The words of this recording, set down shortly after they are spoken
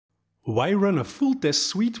Why run a full test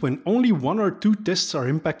suite when only 1 or 2 tests are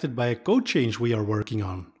impacted by a code change we are working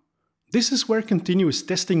on? This is where continuous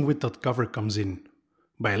testing with dotCover comes in.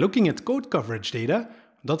 By looking at code coverage data,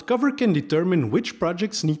 dotCover can determine which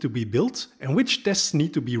projects need to be built and which tests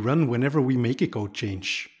need to be run whenever we make a code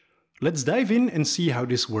change. Let's dive in and see how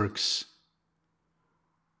this works.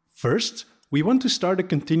 First, we want to start a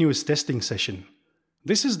continuous testing session.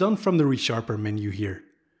 This is done from the ReSharper menu here.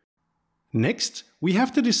 Next, we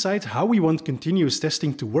have to decide how we want continuous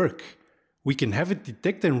testing to work. We can have it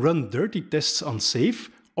detect and run dirty tests on save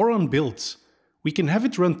or on build. We can have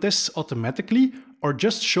it run tests automatically or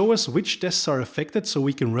just show us which tests are affected so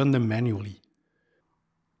we can run them manually.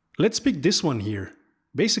 Let's pick this one here.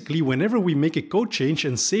 Basically, whenever we make a code change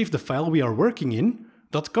and save the file we are working in,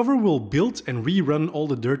 dotCover will build and rerun all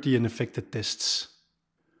the dirty and affected tests.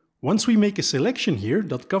 Once we make a selection here,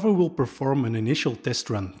 dotCover will perform an initial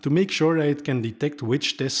test run to make sure that it can detect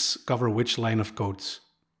which tests cover which line of code.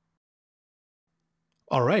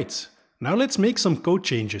 Alright, now let's make some code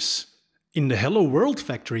changes. In the Hello World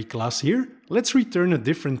Factory class here, let's return a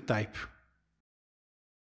different type.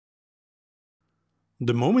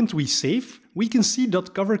 The moment we save, we can see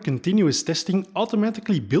dotCover continuous testing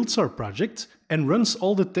automatically builds our project and runs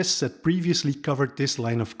all the tests that previously covered this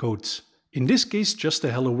line of code. In this case, just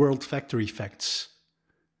the Hello World Factory facts.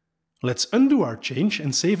 Let's undo our change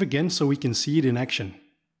and save again so we can see it in action.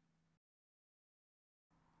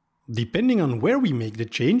 Depending on where we make the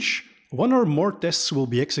change, 1 or more tests will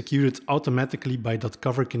be executed automatically by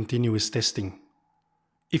dotCover continuous testing.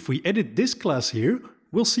 If we edit this class here,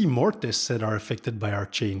 we'll see more tests that are affected by our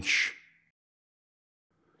change.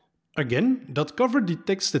 Again, dotCover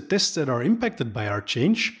detects the tests that are impacted by our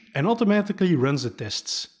change and automatically runs the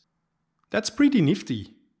tests. That's pretty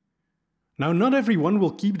nifty. Now, not everyone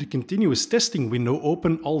will keep the continuous testing window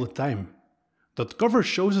open all the time. dotCover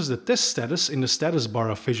shows us the test status in the status bar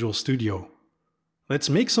of Visual Studio. Let's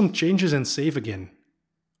make some changes and save again.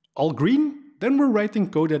 All green? Then we're writing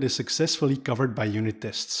code that is successfully covered by unit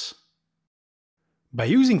tests. By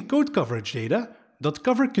using code coverage data,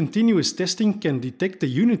 dotCover continuous testing can detect the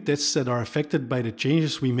unit tests that are affected by the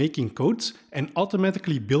changes we make in code and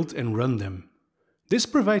automatically build and run them. This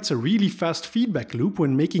provides a really fast feedback loop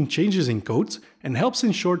when making changes in code and helps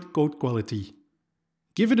ensure code quality.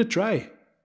 Give it a try.